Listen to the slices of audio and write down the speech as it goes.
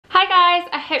guys,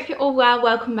 I hope you're all well.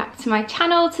 Welcome back to my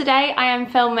channel. Today I am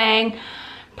filming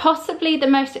possibly the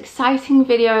most exciting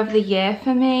video of the year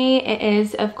for me. It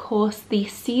is of course the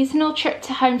seasonal trip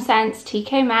to Homesense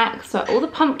Tkmaxx, where all the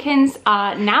pumpkins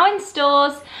are now in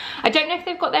stores. I don't know if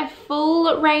they've got their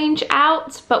full range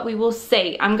out, but we will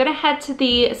see. I'm gonna head to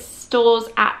the stores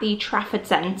at the Trafford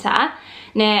Centre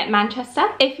near Manchester.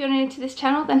 If you're new to this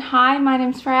channel, then hi, my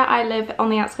name's Freya. I live on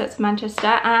the outskirts of Manchester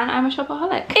and I'm a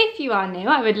shopaholic. If you are new,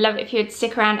 I would love it if you would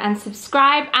stick around and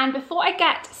subscribe. And before I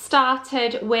get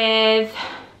started with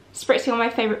spritzing on my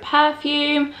favourite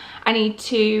perfume, I need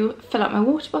to fill up my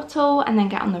water bottle and then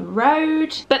get on the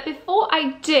road. But before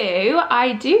I do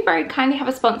very kindly have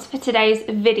a sponsor for today's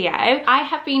video. I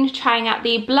have been trying out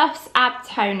the Bluff's Ab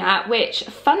Toner, which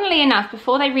funnily enough,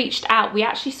 before they reached out, we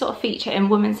actually saw a feature in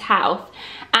Women's Health.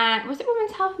 And was it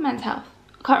Women's Health or Men's Health?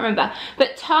 I can't remember.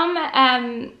 But Tom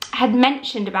had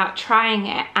mentioned about trying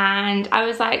it and I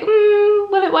was like,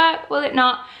 will it work, will it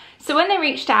not? So when they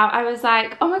reached out, I was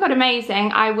like, oh my god,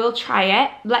 amazing, I will try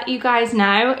it, let you guys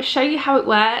know, show you how it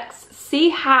works, see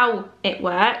how it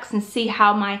works and see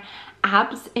how my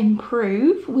abs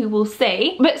improve. We will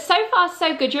see. But so far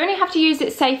so good. You only have to use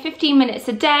it, say 15 minutes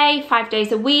a day, 5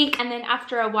 days a week, and then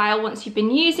after a while, once you've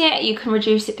been using it, you can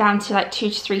reduce it down to like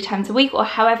 2 to 3 times a week, or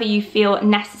however you feel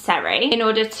necessary in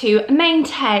order to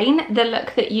maintain the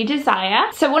look that you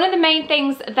desire. So one of the main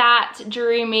things that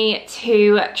drew me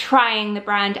to trying the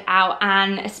brand out,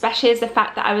 and especially is the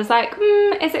fact that I was like,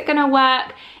 is it gonna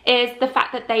work, is the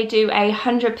fact that they do a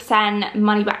 100%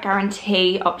 money back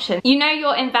guarantee option. You know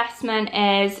your investment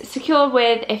is secured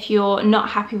with if you're not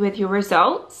happy with your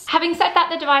results. Having said that,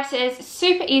 the device is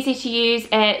super easy to use,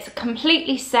 it's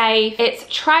completely safe, it's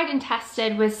tried and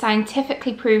tested with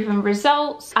scientifically proven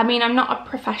results. I mean, I'm not a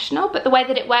professional, but the way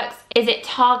that it works is it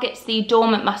targets the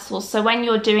dormant muscles. So when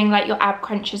you're doing like your ab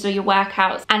crunches or your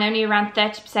workouts and only around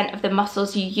 30% of the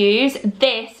muscles you use,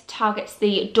 this targets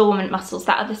the dormant muscles,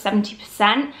 that other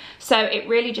 70%. So it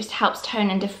really just helps tone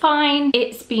and define.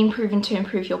 It's been proven to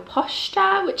improve your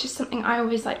posture, which is something I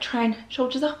always like, trying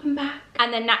shoulders up and back.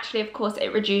 And then naturally, of course,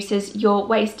 it reduces your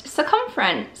waist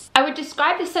circumference. I would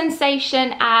describe the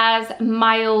sensation as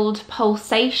mild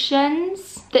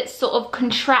pulsations that sort of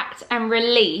contract and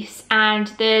release, and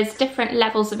there's different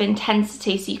levels of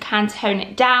intensity, so you can tone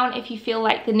it down if you feel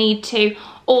like the need to,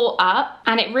 or up.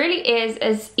 And it really is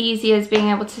as easy as being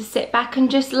able to sit back and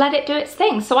just let it do its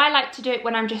thing. So I like to do it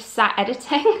when I'm just sat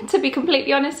editing, to be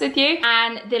completely honest with you.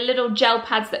 And the little gel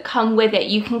pads that come with it,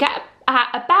 you can get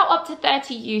about up to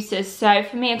 30 uses. So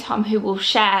for me and Tom, who will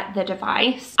share the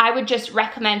device, I would just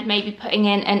recommend maybe putting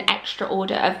in an extra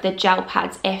order of the gel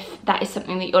pads if that is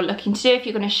something that you're looking to do, if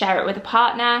you're going to share it with a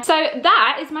partner. So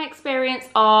that is my experience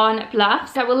on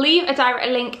Bluff. So I will leave a direct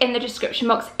link in the description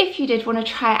box if you did want to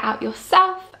try it out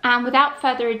yourself. And without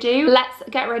further ado, let's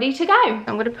get ready to go. I'm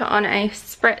going to put on a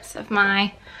spritz of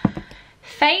my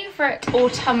favourite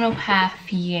autumnal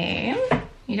perfume.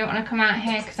 You don't want to come out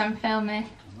here because I'm filming.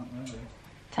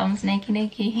 Tom's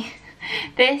nakey.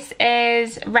 This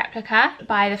is Replica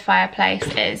by The Fireplace.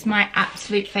 It is my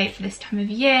absolute favourite for this time of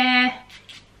year.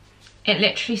 It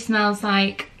literally smells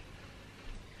like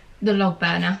the log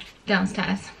burner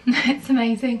downstairs. It's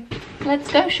amazing.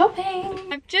 Let's go shopping.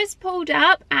 I've just pulled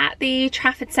up at the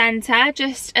Trafford Centre.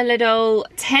 Just a little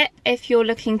tip, if you're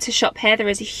looking to shop here, there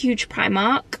is a huge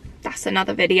Primark. That's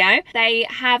another video. They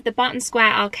have the Barton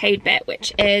Square arcade bit,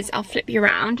 which is, I'll flip you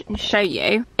around and show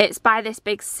you. It's by this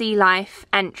big Sea Life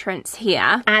entrance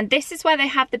here. And this is where they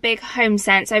have the big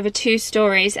Homesense over 2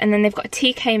 stories. And then they've got a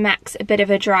Tkmaxx a bit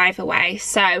of a drive away.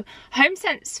 So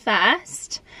Homesense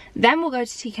first, then we'll go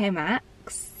to Tkmaxx.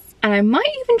 And I might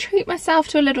even treat myself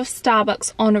to a little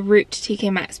Starbucks en route to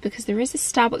Tkmaxx, because there is a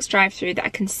Starbucks drive-thru that I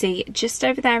can see just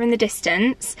over there in the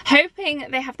distance. Hoping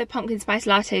they have the pumpkin spice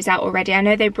lattes out already. I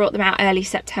know they brought them out early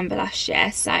September last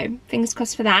year, so fingers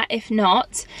crossed for that. If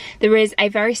not, there is a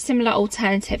very similar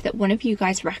alternative that one of you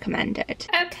guys recommended.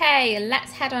 Okay,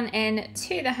 let's head on in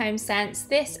to the Homesense.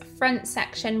 This front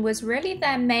section was really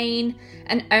their main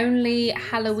and only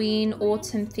Halloween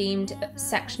autumn themed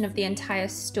section of the entire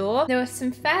store. There were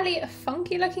some fairly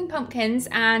funky looking pumpkins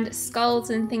and skulls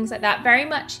and things like that, very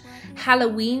much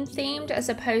Halloween themed as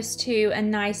opposed to a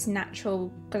nice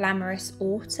natural glamorous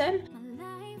autumn.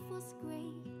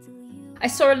 I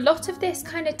saw a lot of this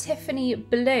kind of Tiffany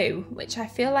blue, which I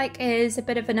feel like is a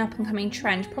bit of an up and coming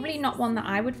trend, probably not one that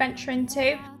I would venture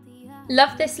into.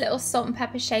 Love this little salt and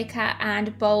pepper shaker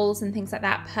and bowls and things like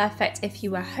that. Perfect if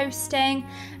you were hosting.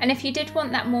 And if you did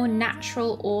want that more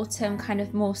natural autumn, kind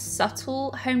of more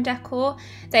subtle home decor,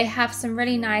 they have some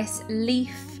really nice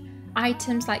leaf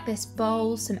items like this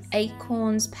bowl, some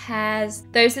acorns, pears.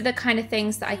 Those are the kind of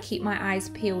things that I keep my eyes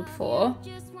peeled for.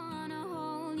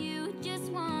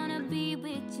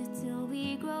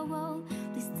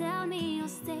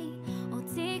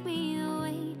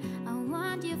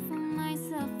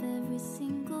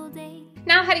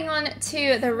 Now heading on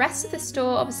to the rest of the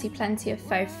store, obviously plenty of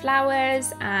faux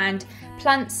flowers and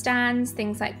plant stands,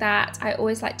 things like that. I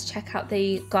always like to check out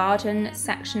the garden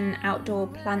section, outdoor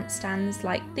plant stands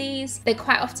like these. They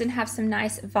quite often have some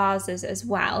nice vases as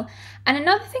well. And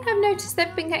another thing I've noticed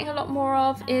they've been getting a lot more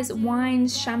of is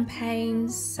wines,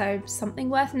 champagnes, so something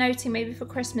worth noting maybe for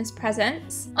Christmas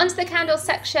presents. Onto the candle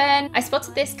section, I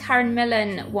spotted this Karen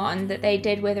Millen one that they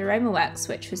did with AromaWorks,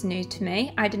 which was new to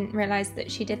me. I didn't realise that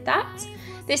she did that.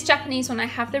 This Japanese one, I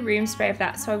have the room spray of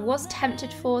that, so I was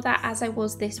tempted for that, as I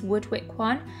was this Woodwick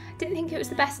one. Didn't think it was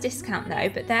the best discount though,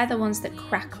 but they're the ones that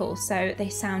crackle, so they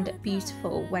sound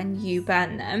beautiful when you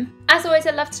burn them. As always,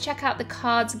 I love to check out the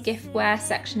cards giftware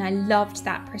section. I loved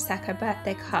that Prosecco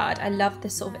birthday card. I love the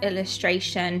sort of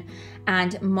illustration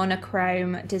and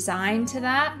monochrome design to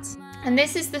that. And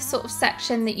this is the sort of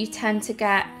section that you tend to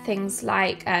get things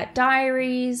like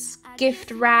diaries,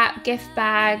 gift wrap, gift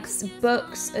bags,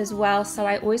 books as well. So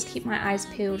I always keep my eyes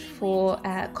peeled for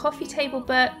coffee table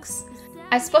books.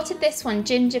 I spotted this one,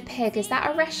 Ginger Pig. Is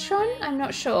that a restaurant? I'm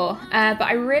not sure, but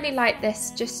I really like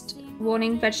this. Just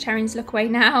warning, vegetarians, look away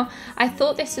now. I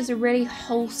thought this was a really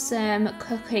wholesome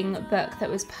cooking book that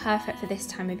was perfect for this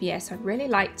time of year, so I really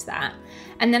liked that.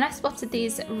 And then I spotted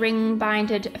these ring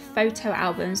binded photo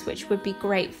albums, which would be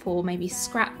great for maybe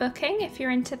scrapbooking if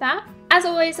you're into that. As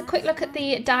always, a quick look at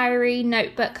the diary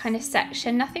notebook kind of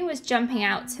section. Nothing was jumping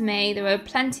out to me. There were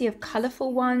plenty of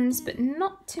colourful ones, but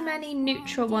not too many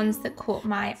neutral ones that caught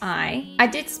my eye. I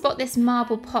did spot this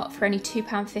marble pot for only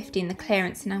 £2.50 in the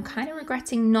clearance, and I'm kind of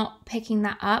regretting not picking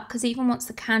that up, because even once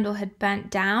the candle had burnt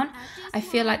down, I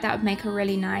feel like that would make a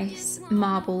really nice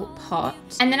marble pot.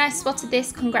 And then I spotted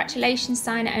this congratulations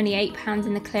sign at only £8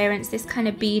 in the clearance. This kind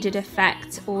of beaded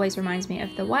effect always reminds me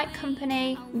of the White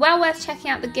Company. Well worth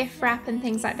checking out the gift wrap and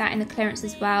things like that in the clearance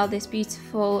as well. This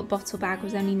beautiful bottle bag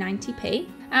was only 90p.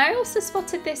 And I also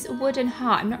spotted this wooden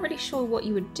heart. I'm not really sure what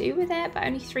you would do with it, but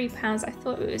only £3. I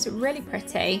thought it was really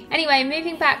pretty. Anyway,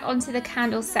 moving back onto the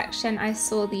candle section, I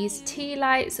saw these tea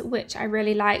lights, which I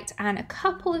really liked, and a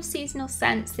couple of seasonal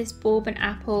scents. This bourbon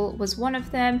apple was one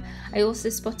of them. I also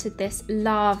spotted this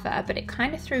lava, but it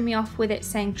kind of threw me off with it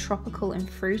saying tropical and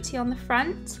fruity on the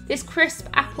front. This crisp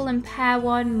apple and pear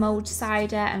one, mulled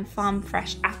cider and farm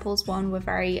fresh apples one were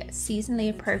very seasonally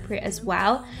appropriate as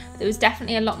well. But there was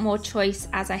definitely a lot more choice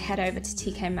as I head over to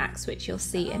Tkmaxx, which you'll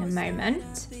see in a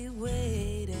moment.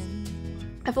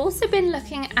 I've also been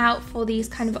looking out for these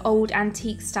kind of old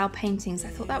antique style paintings. I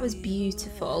thought that was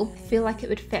beautiful. I feel like it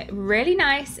would fit really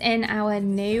nice in our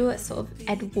new sort of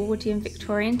Edwardian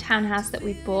Victorian townhouse that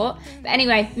we've bought. But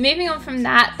anyway, moving on from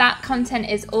that, that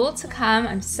content is all to come.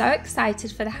 I'm so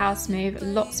excited for the house move.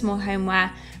 Lots more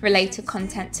homeware related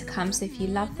content to come, so if you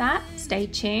love that, stay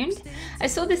tuned. I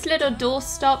saw this little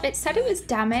doorstop. It said it was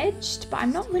damaged, but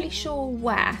I'm not really sure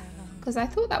where, because I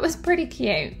thought that was pretty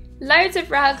cute. Loads of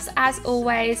rugs as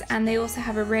always, and they also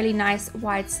have a really nice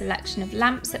wide selection of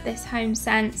lamps at this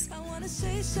Homesense.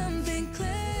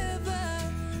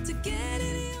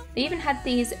 They even had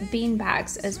these bean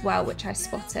bags as well, which I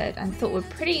spotted and thought were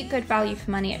pretty good value for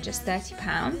money at just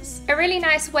 £30. A really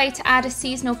nice way to add a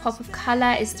seasonal pop of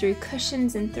colour is through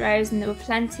cushions and throws, and there were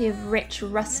plenty of rich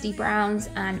rusty browns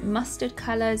and mustard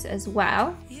colours as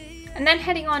well. And then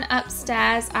heading on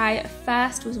upstairs, I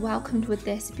first was welcomed with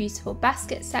this beautiful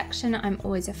basket section. I'm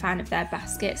always a fan of their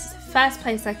baskets. It's the first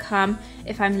place I come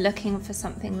if I'm looking for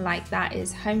something like that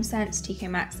is Homesense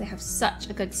Tkmaxx. They have such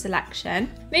a good selection.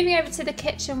 Moving over to the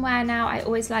kitchenware now, I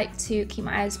always like to keep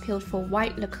my eyes peeled for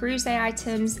white Le Creuset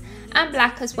items and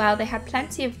black as well. They had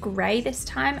plenty of grey this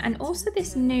time, and also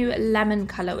this new lemon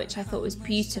colour, which I thought was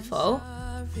beautiful.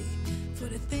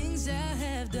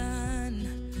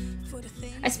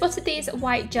 I spotted these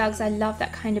white jugs. I love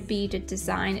that kind of beaded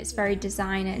design. It's very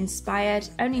designer inspired.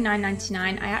 Only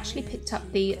 £9.99. I actually picked up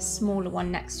the smaller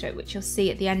one next to it, which you'll see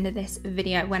at the end of this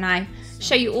video when I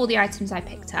show you all the items I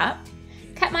picked up.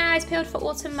 Kept my eyes peeled for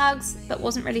autumn mugs, but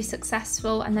wasn't really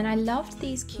successful. And then I loved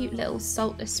these cute little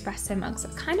salt espresso mugs.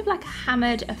 Kind of like a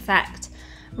hammered effect.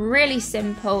 Really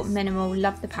simple, minimal.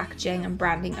 Love the packaging and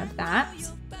branding of that.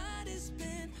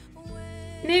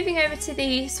 Moving over to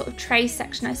the sort of tray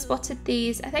section, I spotted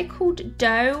these, are they called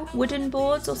dough wooden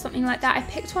boards or something like that? I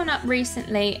picked one up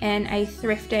recently in a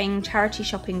thrifting charity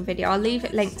shopping video. I'll leave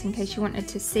it linked in case you wanted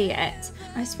to see it.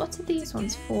 I spotted these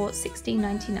ones for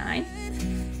 £16.99.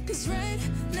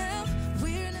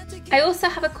 I also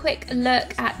have a quick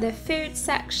look at the food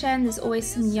section. There's always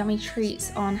some yummy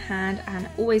treats on hand, and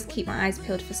always keep my eyes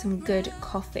peeled for some good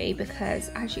coffee because,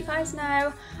 as you guys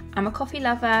know, I'm a coffee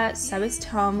lover, so is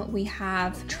Tom. We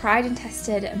have tried and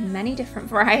tested many different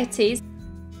varieties.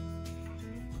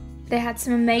 They had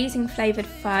some amazing flavoured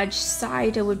fudge.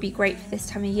 Cider would be great for this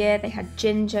time of year. They had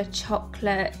ginger,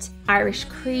 chocolate, Irish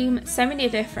cream, so many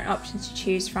different options to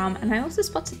choose from. And I also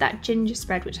spotted that ginger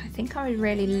spread, which I think I would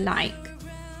really like.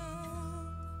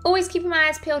 Always keeping my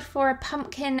eyes peeled for a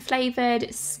pumpkin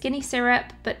flavoured skinny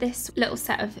syrup, but this little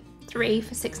set of 3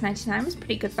 for $6.99 was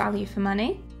pretty good value for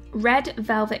money. Red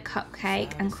velvet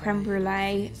cupcake and creme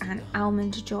brulee and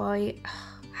almond joy.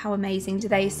 How amazing do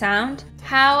they sound?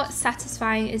 How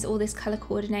satisfying is all this colour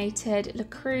coordinated? Le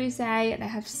Creuset, they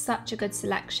have such a good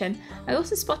selection. I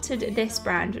also spotted this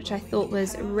brand, which I thought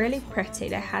was really pretty.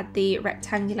 They had the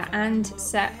rectangular and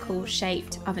circle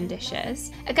shaped oven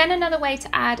dishes. Again, another way to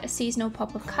add a seasonal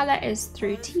pop of colour is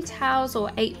through tea towels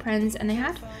or aprons, and they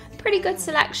had a pretty good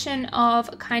selection of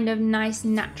kind of nice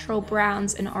natural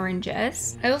browns and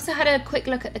oranges. I also had a quick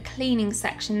look at the cleaning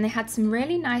section. They had some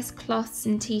really nice cloths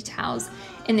and tea towels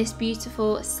in this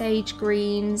beautiful sage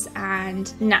greens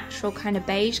and natural kind of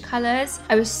beige colours.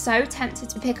 I was so tempted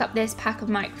to pick up this pack of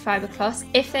microfiber cloths.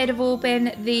 If they'd have all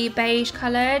been the beige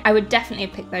coloured, I would definitely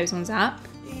have picked those ones up.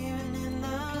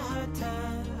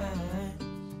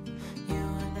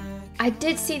 I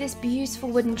did see this beautiful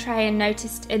wooden tray and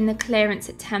noticed in the clearance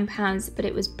at £10, but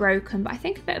it was broken. But I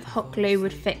think a bit of hot glue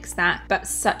would fix that. But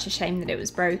such a shame that it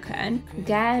was broken.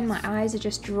 Again, my eyes are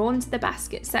just drawn to the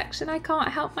basket section. I can't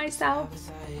help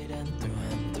myself.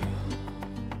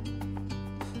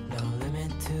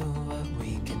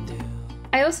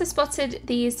 I also spotted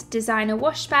these designer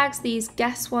wash bags. These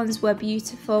Guess ones were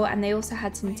beautiful, and they also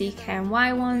had some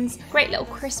DKNY ones. Great little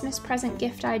Christmas present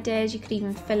gift ideas. You could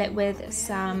even fill it with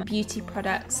some beauty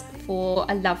products for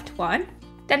a loved one.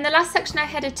 Then the last section I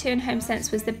headed to in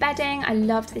Homesense was the bedding. I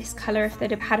loved this colour. If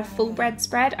they'd have had a full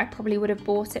bedspread, I probably would have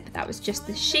bought it, but that was just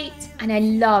the sheet. And I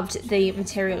loved the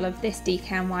material of this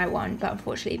DKNY one, but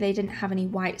unfortunately they didn't have any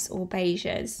whites or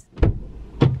beiges.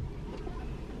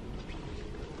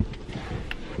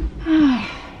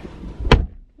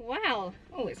 Wow,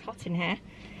 oh, it's hot in here.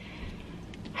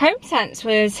 Homesense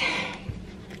was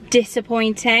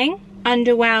disappointing,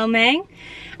 underwhelming.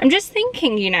 I'm just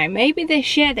thinking, you know, maybe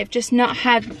this year they've just not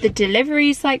had the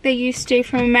deliveries like they used to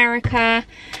from America,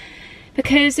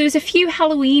 because there was a few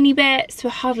Halloween-y bits. There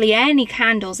were hardly any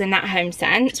candles in that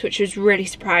Homesense, which was really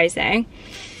surprising.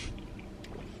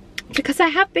 Because I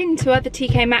have been to other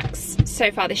Tkmaxx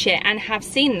so far this year and have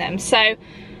seen them, so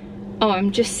oh,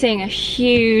 I'm just seeing a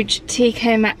huge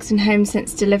Tkmaxx and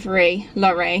Homesense delivery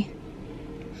lorry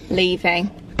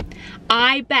leaving.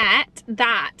 I bet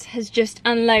that has just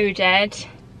unloaded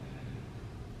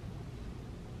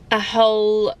a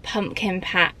whole pumpkin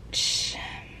patch.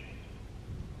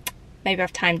 Maybe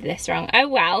I've timed this wrong. Oh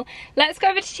well, let's go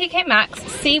over to Tkmaxx,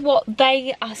 see what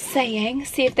they are saying,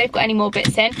 see if they've got any more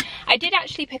bits in. I did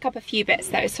actually pick up a few bits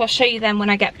though, so I'll show you them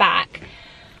when I get back.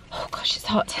 Oh gosh, it's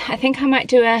hot. I think I might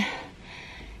do a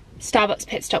Starbucks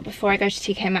pit stop before I go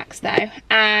to Tkmaxx though.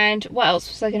 And what else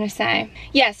was I gonna say?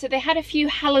 Yeah, so they had a few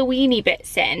Halloween-y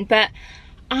bits in, but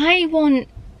I want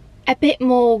a bit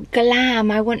more glam,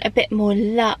 I want a bit more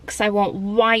luxe, I want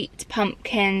white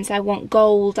pumpkins, I want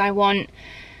gold, I want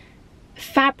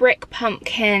fabric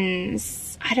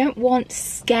pumpkins. I don't want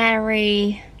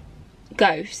scary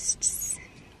ghosts,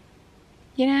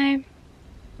 you know?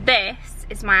 This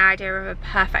is my idea of a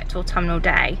perfect autumnal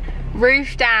day.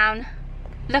 Roof down.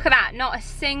 Look at that, not a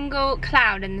single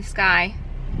cloud in the sky.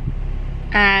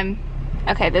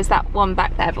 Okay, there's that one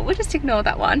back there, but we'll just ignore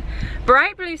that one.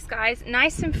 Bright blue skies,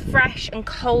 nice and fresh and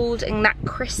cold, and that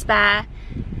crisp air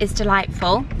is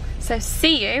delightful. So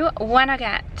see you when I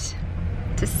get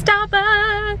to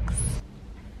Starbucks.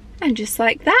 And just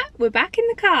like that, we're back in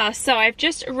the car. So I've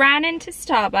just ran into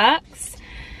Starbucks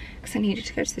because I needed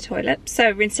to go to the toilet.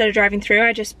 So instead of driving through,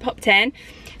 I just popped in.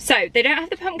 So they don't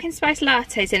have the pumpkin spice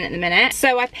lattes in at the minute.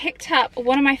 So I picked up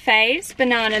one of my faves,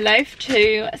 banana loaf,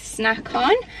 to snack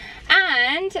on.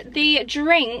 And the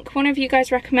drink one of you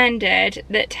guys recommended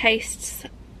that tastes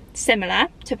similar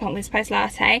to pumpkin spice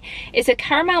latte is a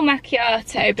caramel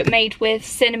macchiato, but made with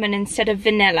cinnamon instead of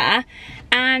vanilla.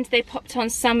 And they popped on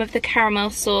some of the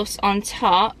caramel sauce on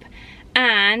top.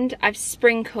 And I've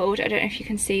sprinkled, I don't know if you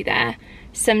can see there,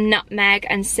 some nutmeg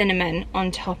and cinnamon on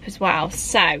top as well.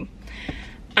 So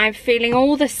I'm feeling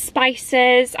all the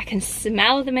spices. I can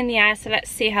smell them in the air, so let's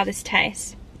see how this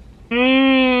tastes.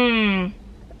 Mmm.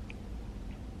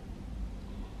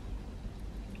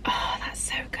 Oh, that's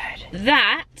so good.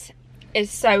 That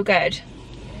is so good.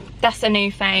 That's a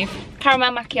new fave.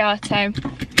 Caramel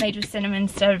macchiato made with cinnamon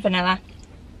instead of vanilla.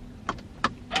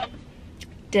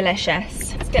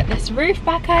 Delicious. Let's get this roof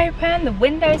back open, the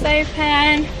windows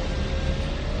open,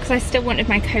 because I still wanted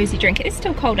my cozy drink. It is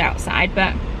still cold outside,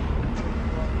 but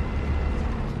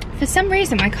for some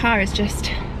reason my car is just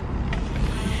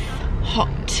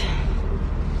hot.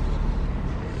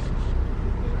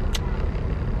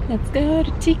 Let's go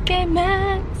to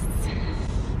Tkmaxx.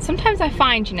 Sometimes I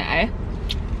find, you know,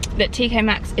 that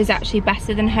Tkmaxx is actually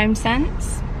better than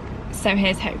Homesense. So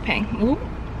here's hoping. Ooh.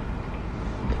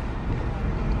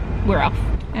 We're off.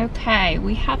 Okay,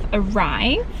 we have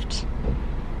arrived.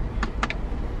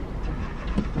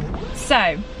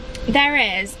 So there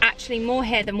is actually more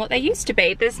here than what there used to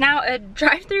be. There's now a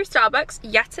drive-through Starbucks,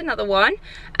 yet another one.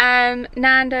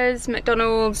 Nando's,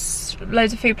 McDonald's,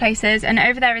 loads of food places, and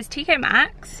over there is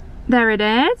Tkmaxx. There it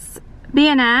is.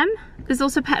 B&M. There's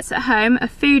also Pets at Home, a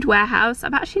food warehouse.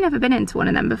 I've actually never been into one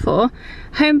of them before.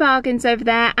 Home Bargains over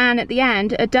there, and at the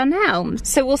end, a Dunelm.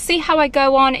 So we'll see how I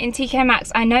go on in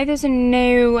Tkmaxx. I know there's a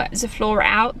new Zaflora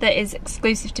out that is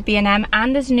exclusive to B&M,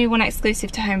 and there's a new one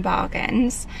exclusive to Home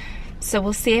Bargains. So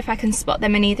we'll see if I can spot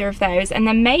them in either of those, and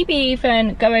then maybe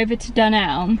even go over to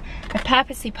Dunelm. I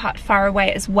purposely parked far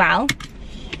away as well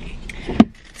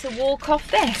to walk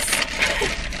off this.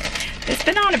 This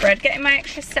banana bread, getting my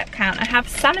extra step count. I have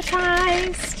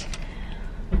sanitized.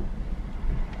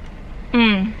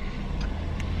 I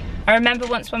remember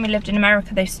once when we lived in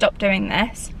America, they stopped doing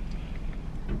this.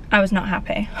 I was not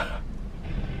happy.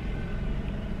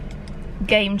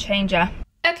 Game changer.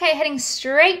 Okay, heading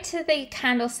straight to the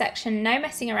candle section. No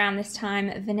messing around this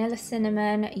time. Vanilla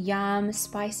cinnamon, yum,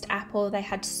 spiced apple. They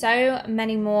had so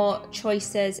many more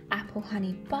choices. Apple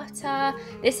honey butter.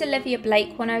 This Olivia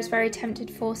Blake one I was very tempted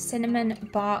for. Cinnamon,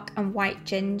 bark and white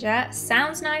ginger.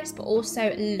 Sounds nice, but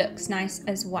also looks nice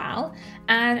as well.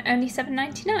 And only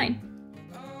 $7.99.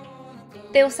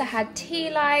 They also had tea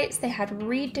lights, they had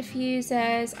reed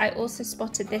diffusers. I also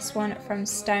spotted this one from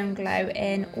Stone Glow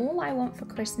in All I Want for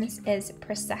Christmas is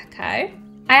Prosecco.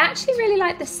 I actually really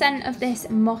like the scent of this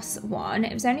moss one.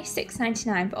 It was only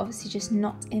 $6.99, but obviously just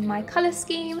not in my colour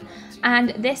scheme. And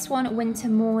this one, Winter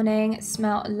Morning,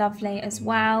 smelled lovely as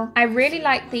well. I really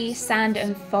like the sand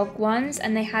and fog ones,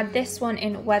 and they had this one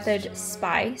in Weathered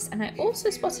Spice. And I also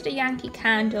spotted a Yankee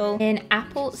Candle in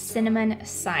Apple Cinnamon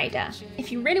Cider.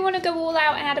 If you really want to go all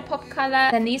out and add a pop of colour,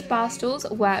 then these bar stools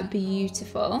were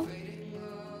beautiful.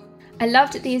 I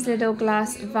loved these little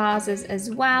glass vases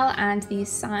as well, and these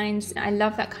signs. I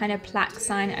love that kind of plaque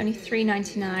sign, only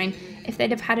 $3.99. If they'd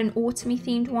have had an autumny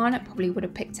themed one, I probably would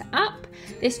have picked it up.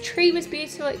 This tree was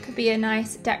beautiful, it could be a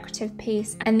nice decorative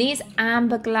piece. And these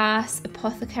amber glass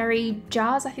apothecary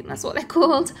jars, I think that's what they're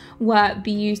called, were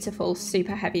beautiful,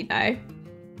 super heavy though.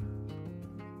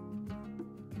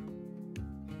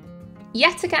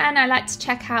 Yet again, I like to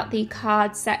check out the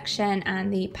card section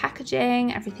and the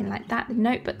packaging, everything like that, the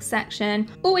notebook section.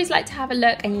 Always like to have a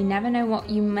look, and you never know what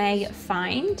you may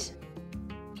find.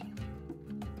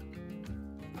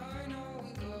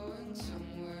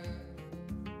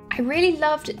 I really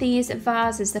loved these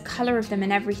vases, the colour of them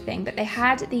and everything, but they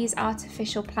had these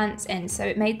artificial plants in, so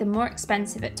it made them more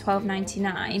expensive at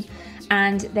 $12.99,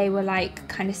 and they were like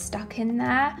kind of stuck in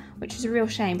there, which was a real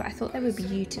shame, but I thought they were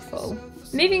beautiful.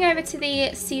 Moving over to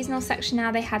the seasonal section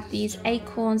now, they had these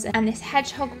acorns and this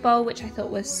hedgehog bowl, which I thought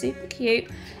was super cute.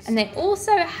 And they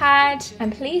also had,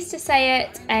 I'm pleased to say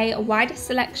it, a wider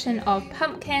selection of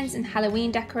pumpkins and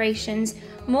Halloween decorations,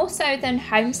 more so than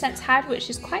Homesense had, which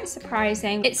is quite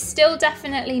surprising. It's still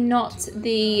definitely not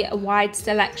the wide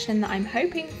selection that I'm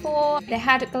hoping for. They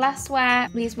had glassware,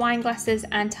 these wine glasses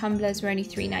and tumblers were only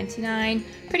 $3.99.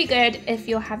 Pretty good if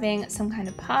you're having some kind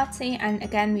of party, and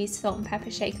again, these salt and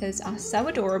pepper shakers are so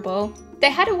adorable.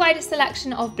 They had a wider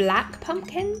selection of black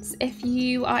pumpkins if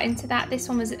you are into that. This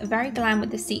one was very glam with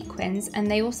the sequins, and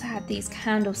they also had these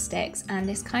candlesticks and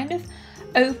this kind of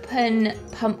open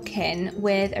pumpkin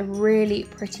with a really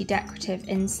pretty decorative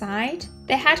inside.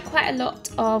 They had quite a lot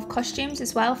of costumes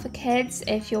as well for kids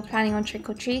if you're planning on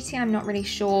trick-or-treating. I'm not really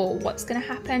sure what's going to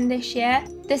happen this year.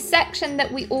 The section that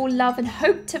we all love and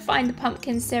hope to find the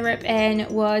pumpkin syrup in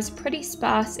was pretty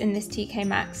sparse in this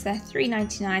Tkmaxx. They're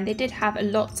 $3.99. They did have a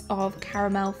lot of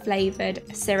caramel flavoured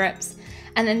syrups.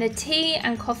 And then the tea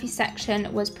and coffee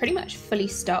section was pretty much fully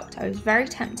stocked. I was very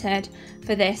tempted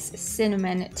for this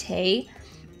cinnamon tea.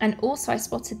 And also I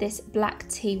spotted this black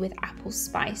tea with apple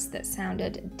spice that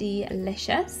sounded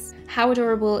delicious. How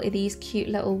adorable are these cute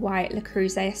little white Le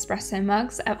Creuset espresso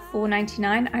mugs at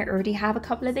 $4.99. I already have a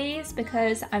couple of these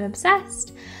because I'm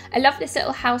obsessed. I love this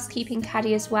little housekeeping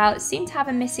caddy as well. It seemed to have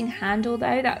a missing handle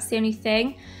though, that's the only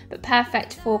thing, but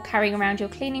perfect for carrying around your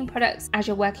cleaning products as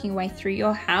you're working your way through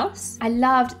your house. I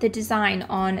loved the design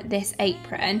on this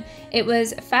apron. It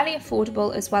was fairly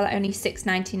affordable as well, only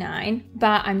 $6.99,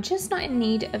 but I'm just not in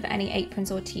need of any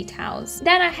aprons or tea towels.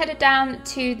 Then I headed down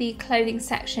to the clothing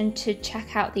section to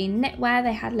check out the knitwear.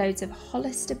 They had loads of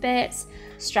Hollister bits,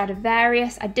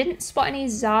 Stradivarius. I didn't spot any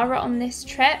Zara on this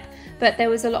trip, but there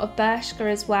was a lot of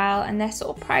Bershka as well, and they're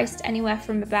sort of priced anywhere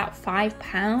from about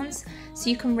 £5. So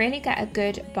you can really get a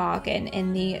good bargain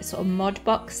in the sort of mod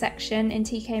box section in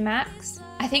Tkmaxx.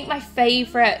 I think my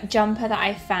favourite jumper that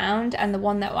I found, and the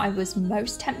one that I was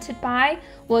most tempted by,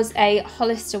 was a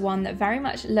Hollister one that very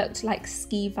much looked like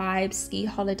ski vibes, ski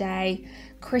holiday,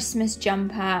 Christmas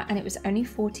jumper, and it was only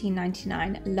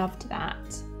 $14.99. Loved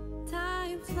that.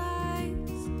 Time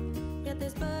flies, yet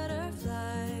there's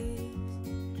butterflies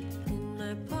in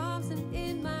my palms and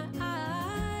in my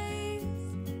eyes.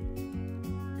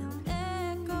 Now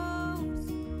echoes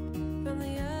from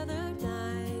the other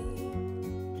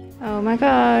night. Oh my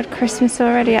god, Christmas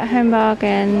already at Home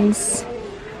Bargains.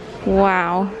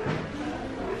 Wow.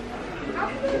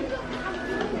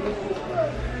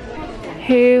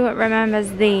 Who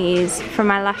remembers these from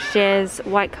my last year's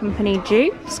White Company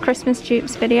dupes, Christmas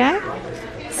dupes video?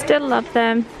 Still love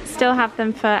them, still have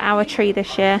them for our tree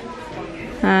this year.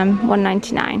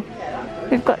 $1.99.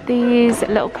 We've got these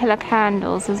little pillar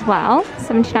candles as well,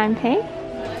 79p.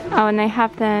 Oh, and they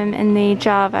have them in the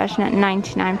jar version at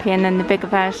 99p, and then the bigger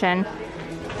version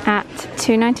at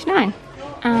 $2.99.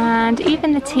 And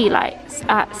even the tea lights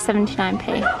at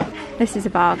 79p. This is a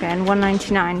bargain,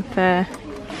 $1.99 for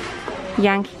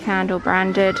Yankee Candle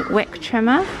branded wick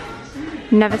trimmer.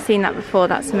 Never seen that before,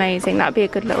 that's amazing. That'd be a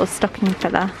good little stocking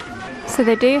filler. So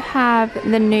they do have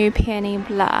the new Peony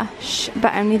Blush,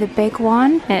 but only the big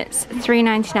one. It's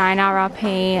 $3.99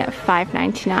 RRP,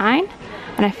 $5.99.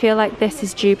 And I feel like this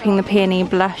is duping the Peony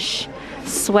Blush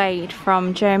Suede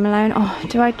from Jo Malone. Oh,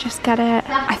 do I just get it?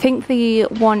 I think the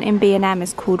one in B&M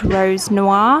is called Rose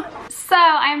Noir. So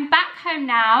I'm back home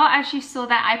now. As you saw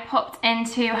that, I popped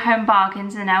into Home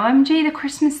Bargains, and OMG, the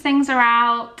Christmas things are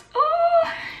out. Ooh,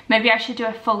 maybe I should do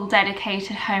a full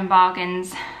dedicated Home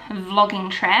Bargains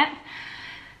vlogging trip,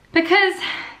 because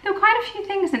there were quite a few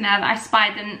things in there that I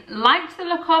spied and liked the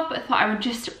look of, but thought I would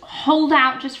just hold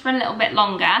out just for a little bit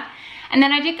longer. And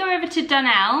then I did go over to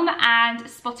Dunelm and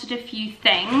spotted a few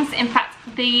things. In fact,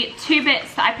 the two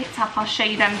bits that I picked up, I'll show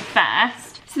you them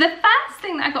first. So the first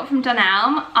thing that I got from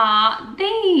Dunelm are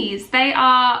these. They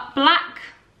are black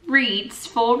reeds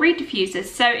for reed diffusers.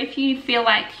 So if you feel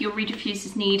like your reed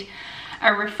diffusers need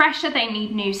a refresher, they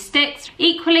need new sticks.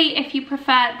 Equally, if you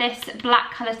prefer this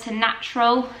black colour to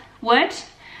natural wood,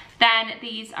 then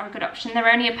these are a good option.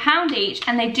 They're only £1 each,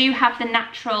 and they do have the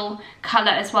natural colour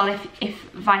as well if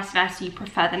vice versa you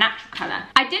prefer the natural colour.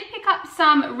 I did pick up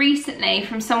some recently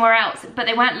from somewhere else, but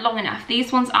they weren't long enough.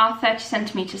 These ones are 30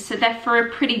 centimetres, so they're for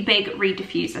a pretty big reed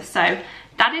diffuser. So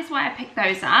that is why I picked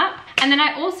those up. And then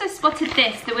I also spotted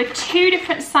this. There were two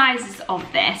different sizes of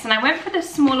this, and I went for the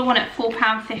smaller one at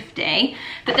 £4.50,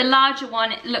 but the larger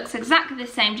one, it looks exactly the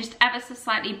same, just ever so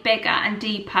slightly bigger and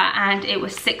deeper, and it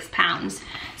was £6.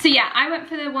 So yeah, I went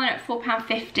for the one at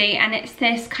 £4.50, and it's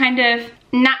this kind of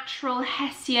natural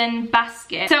Hessian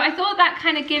basket. So I thought that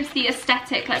kind of gives the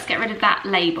aesthetic, let's get rid of that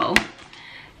label,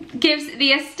 gives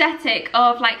the aesthetic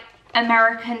of like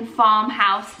American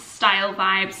farmhouse style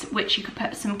vibes, which you could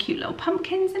put some cute little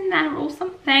pumpkins in there or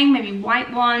something, maybe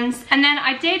white ones. And then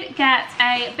I did get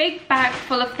a big bag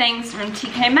full of things from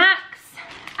Tkmaxx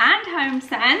and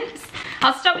Homesense.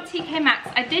 I'll start with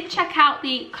Tkmaxx. I did check out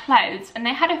the clothes, and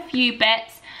they had a few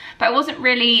bits, but I wasn't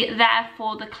really there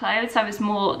for the clothes. I was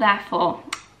more there for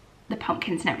the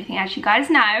pumpkins and everything, as you guys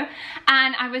know,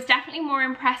 and I was definitely more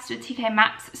impressed with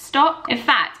Tkmaxx stock. In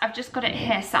fact, I've just got it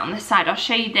here sat on the side. I'll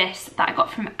show you this that I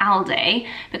got from Aldi,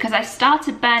 because I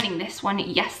started burning this one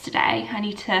yesterday. I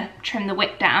need to trim the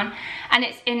wick down, and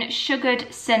it's in sugared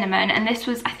cinnamon, and this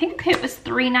was, I think it was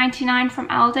 $3.99 from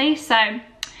Aldi, so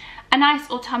a nice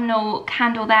autumnal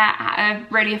candle there at a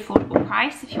really affordable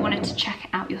price if you wanted to check it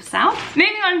out yourself.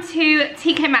 Moving on to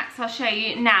Tkmaxx, I'll show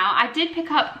you now. I did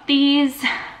pick up these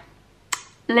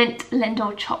Lindt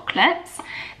Lindor chocolates.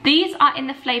 These are in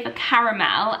the flavour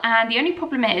caramel, and the only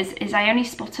problem is I only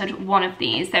spotted one of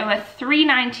these. They were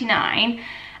 $3.99,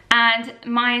 And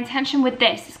my intention with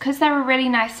this is, because they're a really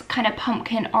nice kind of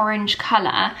pumpkin orange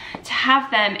colour, to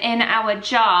have them in our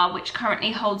jar, which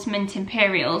currently holds mint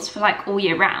imperials for like all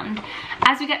year round.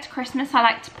 As we get to Christmas, I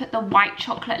like to put the white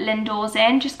chocolate Lindors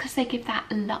in, just because they give that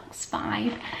luxe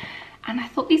vibe. And I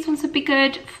thought these ones would be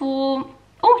good for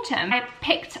autumn. I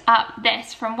picked up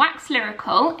this from Wax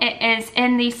Lyrical. It is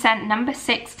in the scent number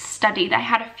 6 Study. They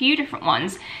had a few different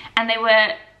ones and they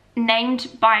were named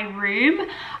by room.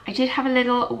 I did have a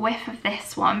little whiff of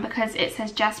this one because it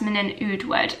says jasmine and oud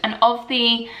wood, and of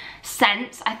the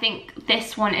scents I think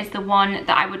this one is the one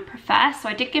that I would prefer, so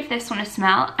I did give this one a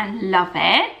smell and love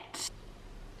it.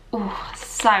 Oh,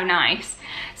 so nice.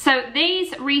 So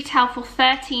these retail for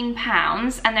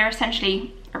 £13 and they're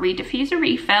essentially a rediffuser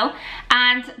refill,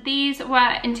 and these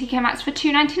were in Tkmaxx for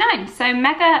 $2.99, so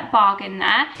mega bargain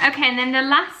there. Okay, and then the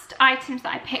last items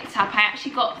that I picked up, I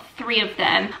actually got 3 of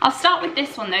them. I'll start with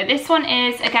this one though. This one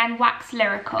is again Wax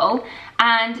Lyrical,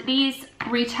 and these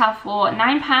retail for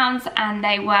 £9 and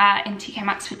they were in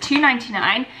Tkmaxx for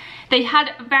 $2.99. They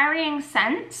had varying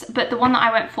scents, but the one that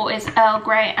I went for is Earl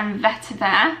Grey and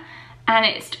Vetiver, and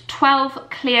it's 12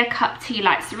 clear cup tea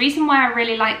lights. The reason why I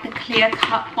really like the clear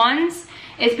cup ones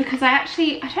is because I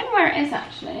don't know where it is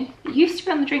actually. It used to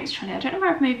be on the drinks trolley. I don't know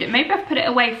where I've moved it. Maybe I've put it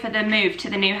away for the move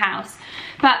to the new house.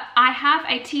 But I have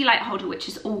a tea light holder which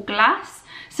is all glass.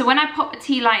 So when I pop a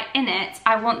tea light in it,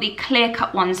 I want the clear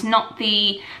cut ones, not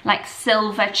the like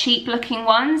silver cheap looking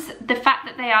ones. The fact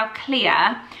that they are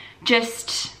clear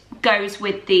just goes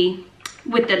with the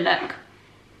look.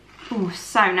 Oh,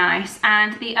 so nice.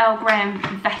 And the Earl Grey and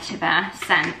Vetiver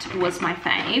scent was my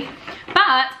fave.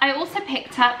 But I also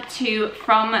picked up 2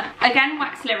 from, again,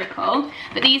 Wax Lyrical,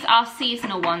 but these are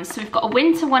seasonal ones. So we've got a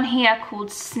winter one here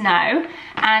called Snow,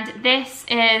 and this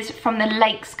is from the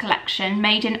Lakes collection,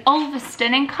 made in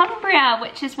Ulverston in Cumbria,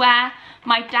 which is where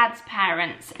my dad's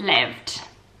parents lived.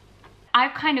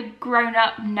 I've kind of grown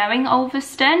up knowing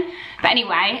Ulverston, but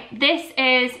anyway, this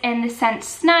is in the scent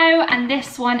Snow and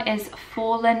this one is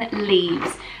Fallen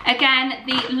Leaves. Again,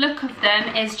 the look of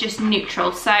them is just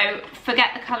neutral, so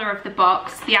forget the colour of the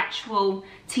box, the actual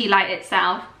tea light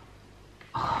itself.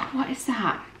 Oh, what is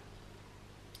that?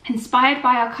 Inspired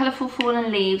by our colourful fallen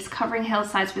leaves covering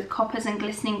hillsides with coppers and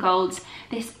glistening golds,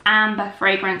 this amber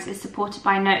fragrance is supported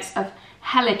by notes of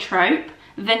heliotrope,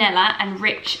 vanilla and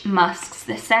rich musks.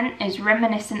 The scent is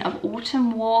reminiscent of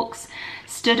autumn walks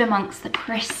stood amongst the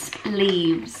crisp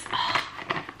leaves. Oh,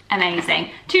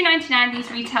 amazing. $2.99,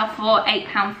 these retail for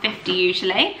 £8.50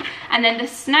 usually. And then the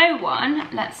Snow one,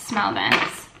 let's smell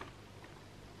this.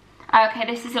 Okay,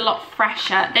 this is a lot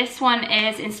fresher. This one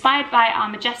is inspired by our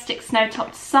majestic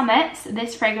snow-topped summits.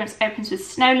 This fragrance opens with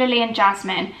snow lily and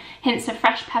jasmine, hints of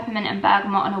fresh peppermint and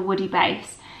bergamot on a woody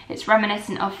base. It's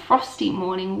reminiscent of frosty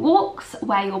morning walks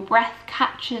where your breath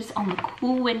catches on the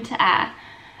cool winter air.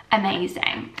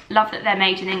 Amazing. Love that they're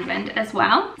made in England as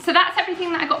well. So that's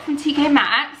everything that I got from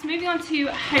Tkmaxx. Moving on to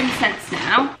Homesense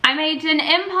now. I made an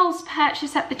impulse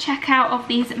purchase at the checkout of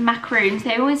these macaroons.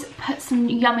 They always put some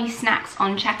yummy snacks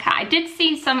on checkout. I did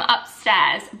see some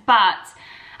upstairs, but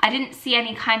I didn't see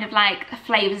any kind of like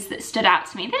flavours that stood out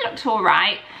to me. They looked all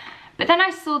right. But then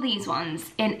I saw these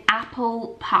ones in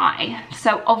apple pie.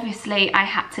 So obviously I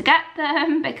had to get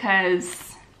them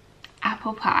because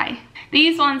apple pie.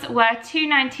 These ones were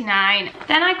 $2.99.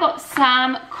 Then I got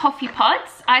some coffee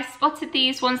pods. I spotted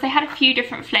these ones. They had a few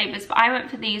different flavours, but I went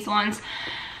for these ones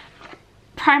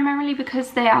primarily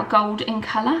because they are gold in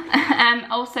colour.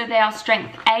 Also they are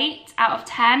strength 8 out of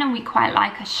 10 and we quite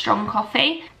like a strong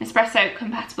coffee. Espresso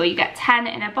compatible, you get 10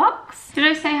 in a box. Did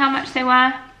I say how much they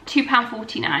were?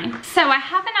 £2.49. So I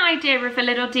have an idea of a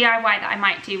little DIY that I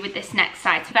might do with this next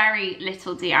site. Very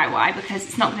little DIY because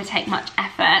it's not going to take much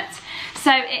effort.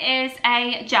 So it is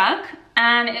a jug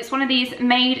and it's one of these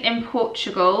made in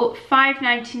Portugal.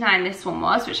 $5.99 this one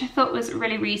was, which I thought was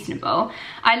really reasonable.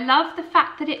 I love the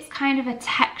fact that it's kind of a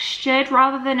textured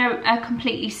rather than a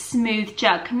completely smooth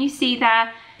jug. Can you see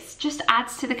there? It just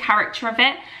adds to the character of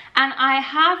it. And I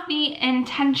have the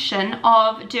intention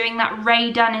of doing that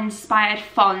Ray Dunn inspired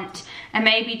font and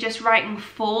maybe just writing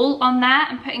fall on there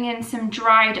and putting in some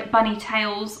dried bunny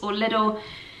tails or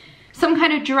some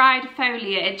kind of dried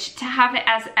foliage to have it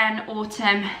as an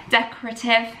autumn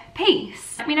decorative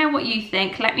piece. Let me know what you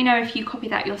think. Let me know if you copy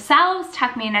that yourselves.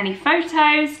 Tag me in any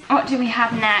photos. What do we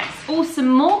have next? Oh, some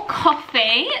more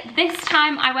coffee. This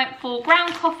time I went for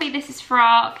ground coffee. This is for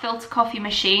our filter coffee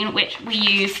machine, which we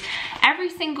use every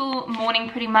single morning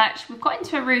pretty much. We've got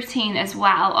into a routine as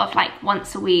well of like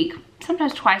once a week,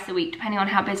 sometimes twice a week, depending on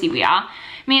how busy we are.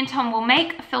 Me and Tom will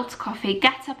make a filter coffee,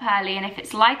 get up early, and if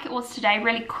it's like it was today,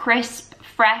 really crisp,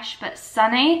 fresh but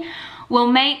sunny,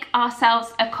 we'll make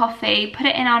ourselves a coffee, put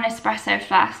it in our Nespresso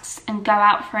flasks and go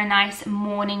out for a nice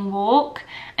morning walk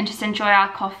and just enjoy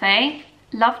our coffee.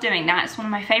 Love doing that. It's one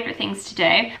of my favorite things to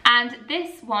do. And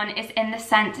this one is in the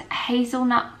scent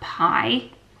Hazelnut Pie.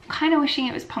 Kind of wishing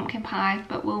it was pumpkin pie,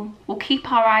 but we'll keep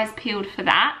our eyes peeled for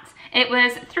that. It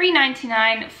was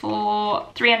 $3.99 for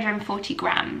 340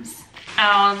 grams.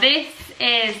 Oh, this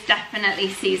is definitely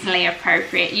seasonally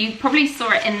appropriate. You probably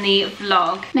saw it in the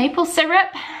vlog. Maple syrup.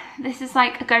 This is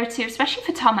like a go-to, especially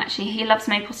for Tom actually. He loves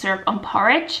maple syrup on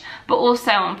porridge, but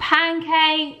also on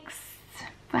pancakes.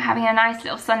 For having a nice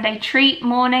little Sunday treat,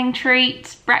 morning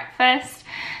treat, breakfast.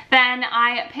 Then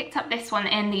I picked up this one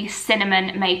in the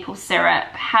cinnamon maple syrup.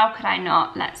 How could I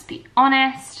not? Let's be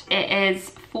honest. It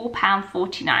is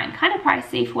 £4.49. Kind of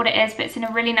pricey for what it is, but it's in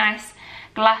a really nice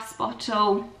glass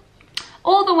bottle.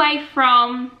 All the way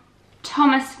from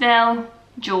Thomasville,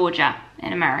 Georgia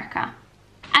in America.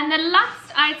 And the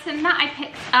last item that I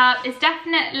picked up is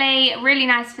definitely really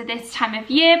nice for this time of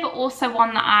year, but also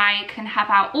one that I can have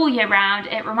out all year round.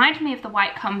 It reminded me of the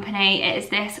White Company. It is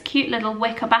this cute little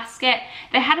wicker basket.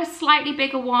 They had a slightly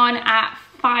bigger one at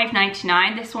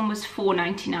 $5.99. This one was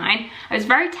 $4.99. I was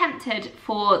very tempted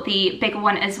for the bigger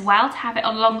one as well to have it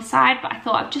alongside, but I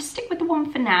thought I'd just stick with the one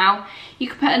for now. You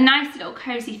could put a nice little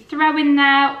cozy throw in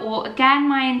there, or again,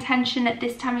 my intention at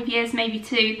this time of year is maybe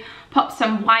to pop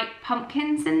some white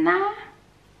pumpkins in there.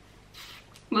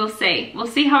 We'll see. We'll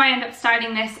see how I end up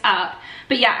styling this up.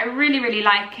 But yeah, I really, really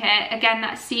like it. Again,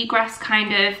 that seagrass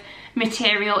kind of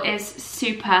material is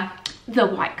super the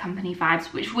White Company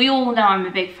vibes, which we all know I'm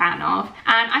a big fan of.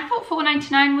 And I thought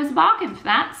 $4.99 was a bargain for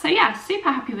that. So yeah,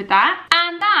 super happy with that.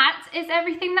 And that is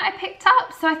everything that I picked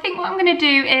up. So I think what I'm going to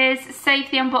do is save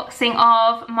the unboxing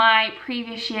of my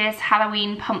previous year's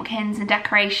Halloween pumpkins and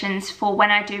decorations for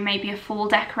when I do maybe a fall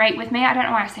decorate with me. I don't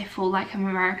know why I say fall like I'm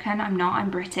American. I'm not,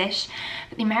 I'm British.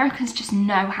 But the Americans just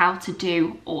know how to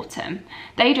do autumn.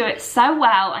 They do it so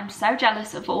well. I'm so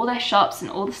jealous of all their shops and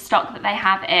all the stock that they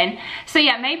have in. So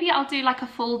yeah, maybe I'll do like a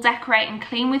full decorate and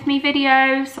clean with me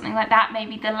video, something like that.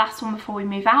 Maybe the last one before we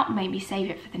move out, maybe save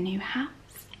it for the new house.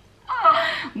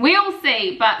 We'll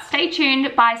see, but stay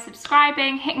tuned by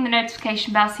subscribing, hitting the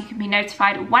notification bell so you can be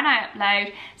notified when I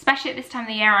upload. Especially at this time of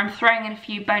the year, I'm throwing in a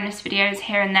few bonus videos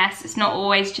here and there, so it's not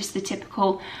always just the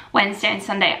typical Wednesday and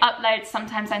Sunday uploads.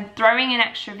 Sometimes I'm throwing in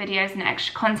extra videos and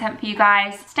extra content for you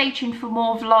guys. Stay tuned for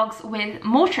more vlogs with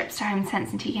more trips to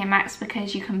Homesense and Tkmaxx,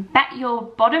 because you can bet your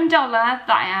bottom dollar that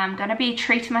I am going to be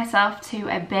treating myself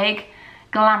to a big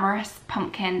glamorous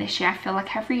pumpkin this year. I feel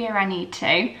like every year I need to,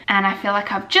 and I feel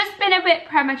like I've just been a bit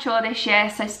premature this year,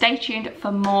 so stay tuned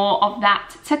for more of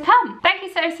that to come. Thank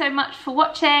you so much for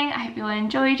watching. I hope you all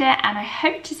enjoyed it, and I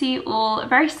hope to see you all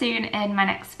very soon in my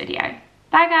next video.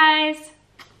 Bye guys.